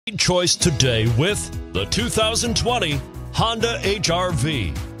Choice today with the 2020 Honda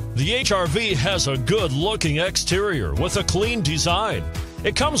HR-V. The HR-V has a good-looking exterior with a clean design.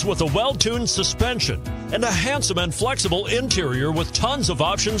 It comes with a well-tuned suspension and a handsome and flexible interior with tons of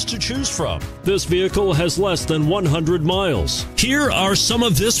options to choose from. This vehicle has less than 100 miles. Here are some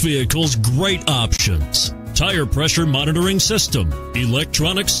of this vehicle's great options: tire pressure monitoring system,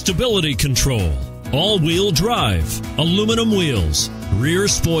 electronic stability control, all-wheel drive, aluminum wheels, rear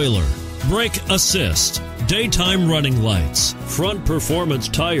spoiler, brake assist, daytime running lights, front performance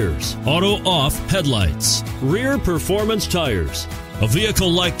tires, auto-off headlights, rear performance tires. A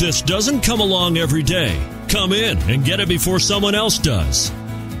vehicle like this doesn't come along every day. Come in and get it before someone else does.